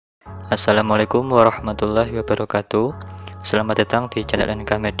Assalamualaikum warahmatullahi wabarakatuh. Selamat datang di channel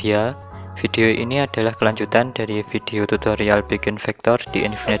NK Media. Video ini adalah kelanjutan dari video tutorial bikin vektor di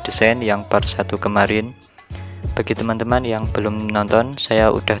Infinite Design yang part 1 kemarin. Bagi teman-teman yang belum nonton,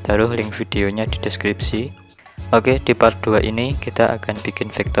 saya udah taruh link videonya di deskripsi. Oke, di part 2 ini kita akan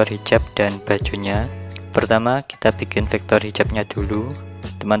bikin vektor hijab dan bajunya. Pertama, kita bikin vektor hijabnya dulu.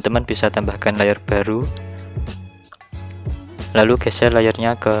 Teman-teman bisa tambahkan layar baru, lalu geser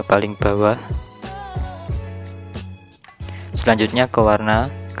layarnya ke paling bawah. Selanjutnya ke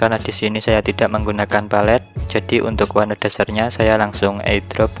warna, karena di sini saya tidak menggunakan palet, jadi untuk warna dasarnya saya langsung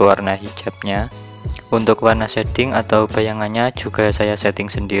airdrop warna hijabnya. Untuk warna shading atau bayangannya juga saya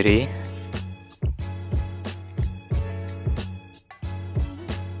setting sendiri.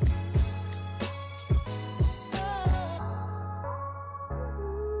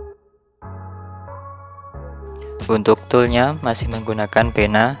 Untuk toolnya masih menggunakan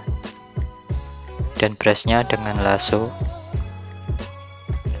pena dan brushnya dengan lasso.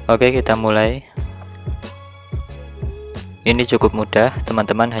 Oke, kita mulai. Ini cukup mudah,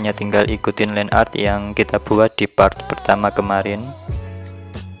 teman-teman hanya tinggal ikutin line art yang kita buat di part pertama kemarin.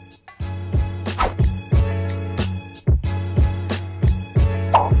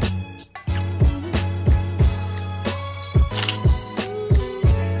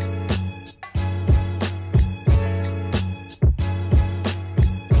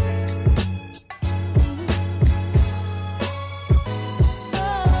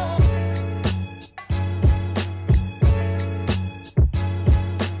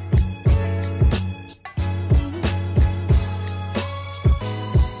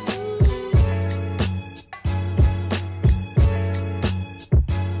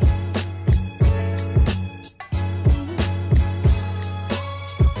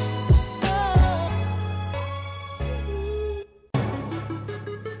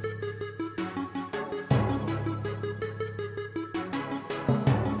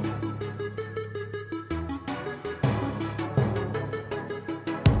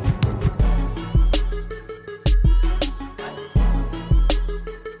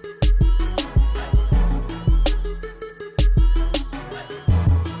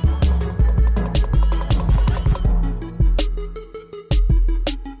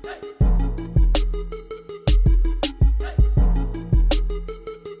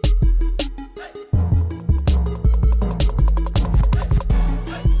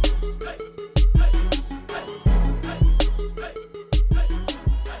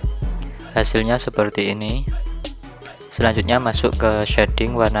 Hasilnya seperti ini. Selanjutnya masuk ke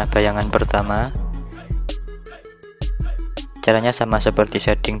shading warna bayangan pertama. Caranya sama seperti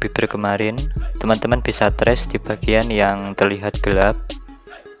shading bibir kemarin. Teman-teman bisa trace di bagian yang terlihat gelap.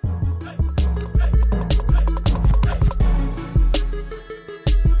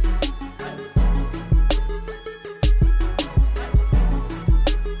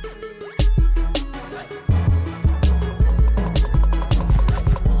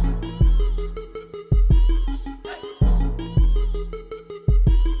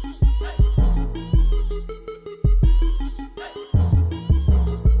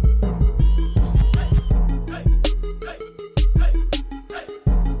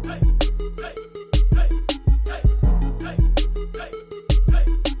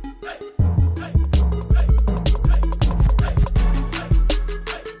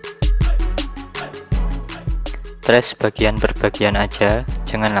 Trace bagian per bagian aja,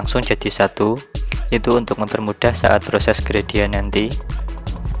 jangan langsung jadi satu. Itu untuk mempermudah saat proses gradient nanti.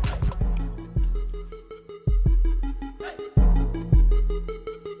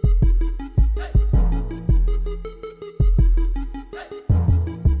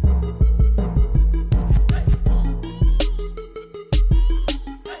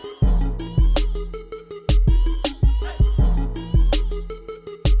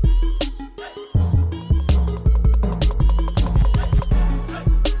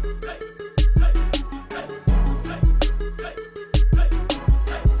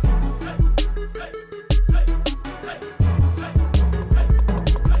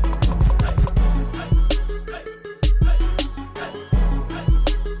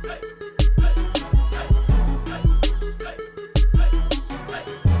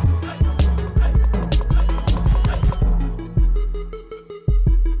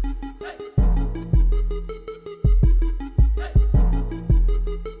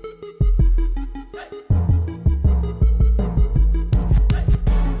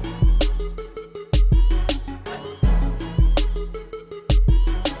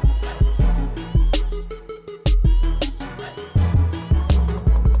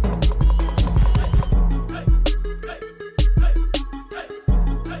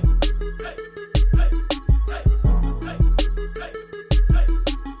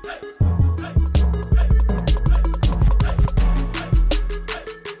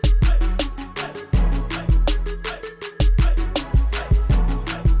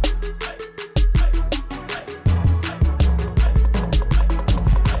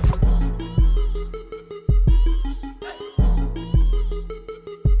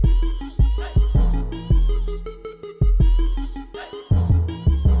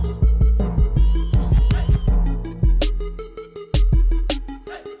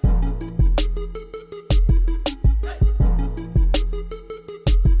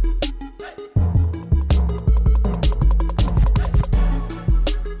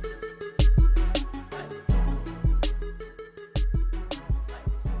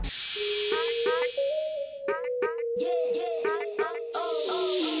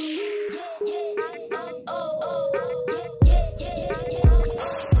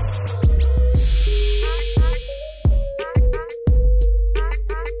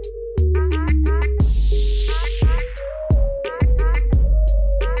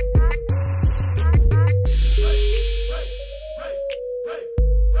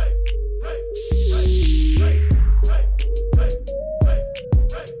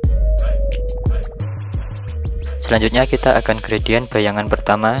 Selanjutnya kita akan gradient bayangan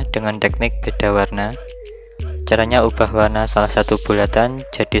pertama dengan teknik beda warna. Caranya ubah warna salah satu bulatan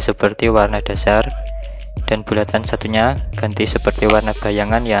jadi seperti warna dasar, dan bulatan satunya ganti seperti warna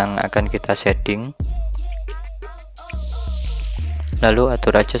bayangan yang akan kita shading. Lalu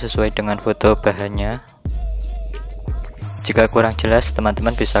atur aja sesuai dengan foto bahannya. Jika kurang jelas,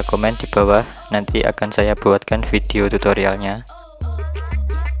 teman-teman bisa komen di bawah, nanti akan saya buatkan video tutorialnya.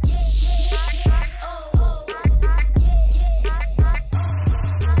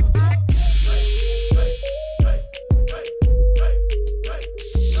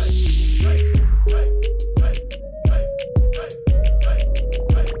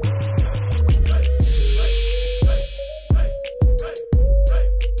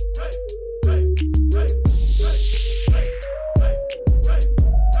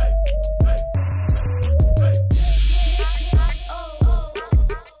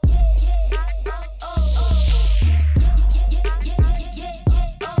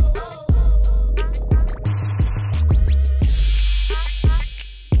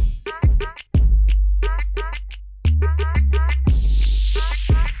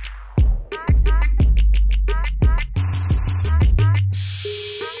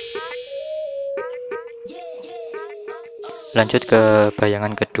 Lanjut ke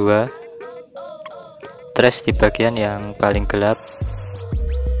bayangan kedua, trace di bagian yang paling gelap.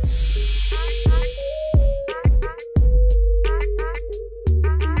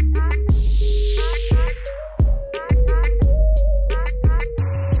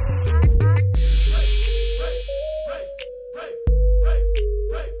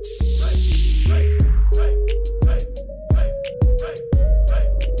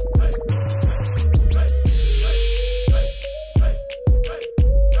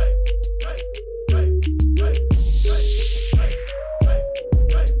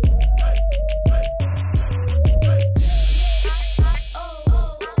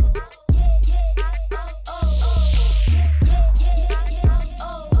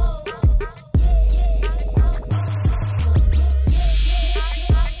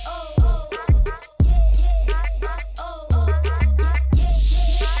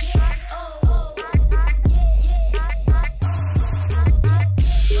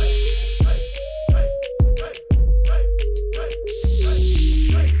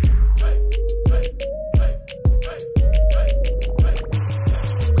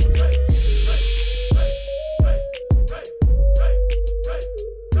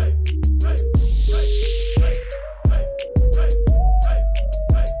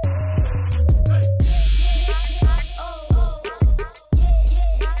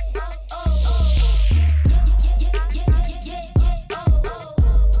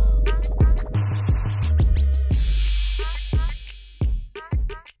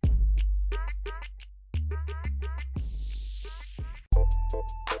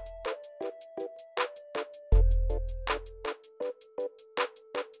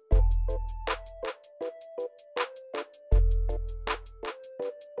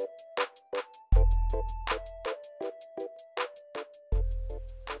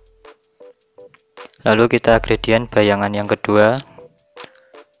 Lalu kita gradient bayangan yang kedua.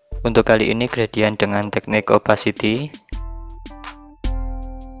 Untuk kali ini gradient dengan teknik opacity.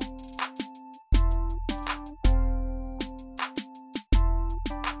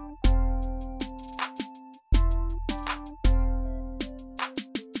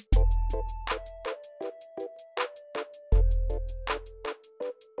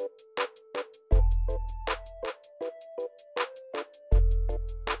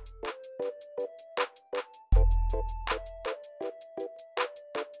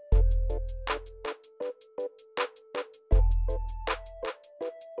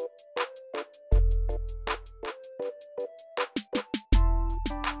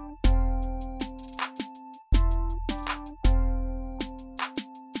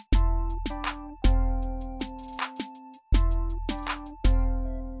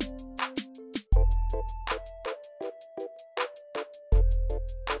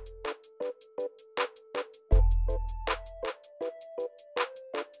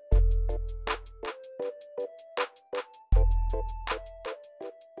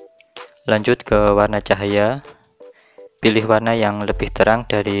 Lanjut ke warna cahaya. Pilih warna yang lebih terang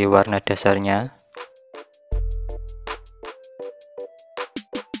dari warna dasarnya.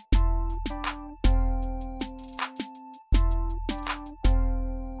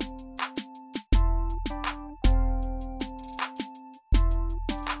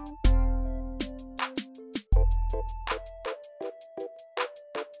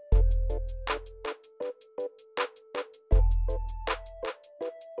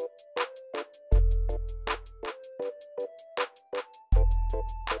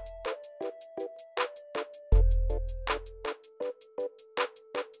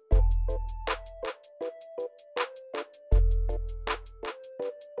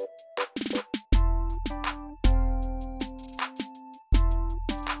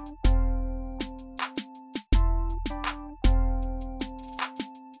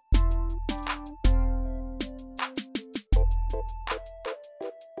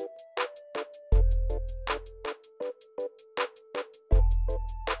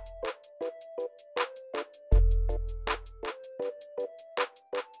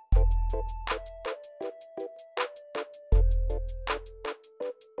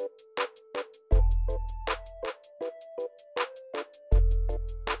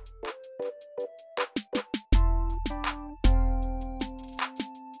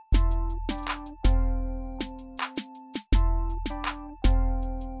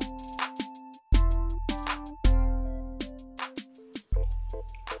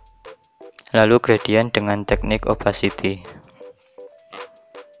 lalu gradient dengan teknik opacity.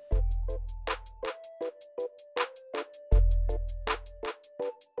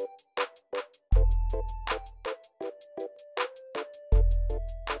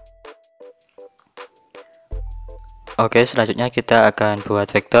 Oke, selanjutnya kita akan buat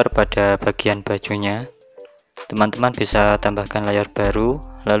vektor pada bagian bajunya. Teman-teman bisa tambahkan layar baru,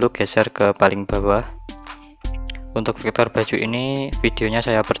 lalu geser ke paling bawah. Untuk vektor baju ini videonya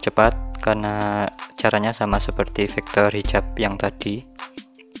saya percepat karena caranya sama seperti vektor hijab yang tadi.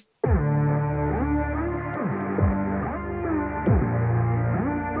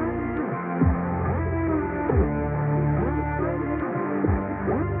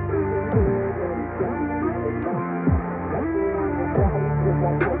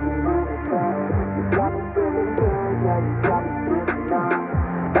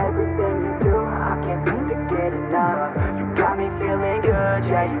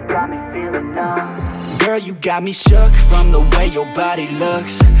 Girl, you got me shook from the way your body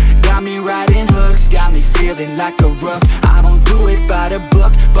looks. Got me riding hooks, got me feeling like a rook. I don't do it by the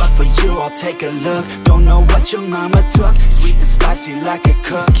book, but for you I'll take a look. Don't know what your mama took, sweet and spicy like a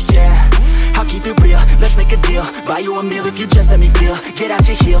cook, yeah. I'll keep it real, let's make a deal. Buy you a meal if you just let me feel. Get out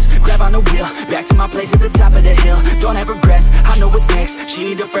your heels, grab on the wheel. Back to my place at the top of the hill. Don't have regrets, I know what's next. She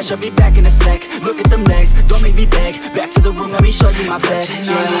need a fresh, I'll be back in a sec. Look at them legs, don't make me beg. Back to the room, let me show you my bed. Touching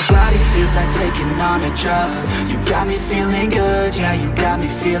on your body feels like taking on a drug. You got me feeling good, yeah, you got me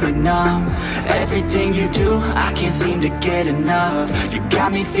feeling numb. Everything you do, I can't seem to get enough. You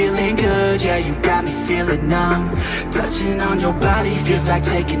got me feeling good, yeah, you got me feeling numb. Touching on your body feels like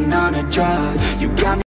taking on a drug. You got me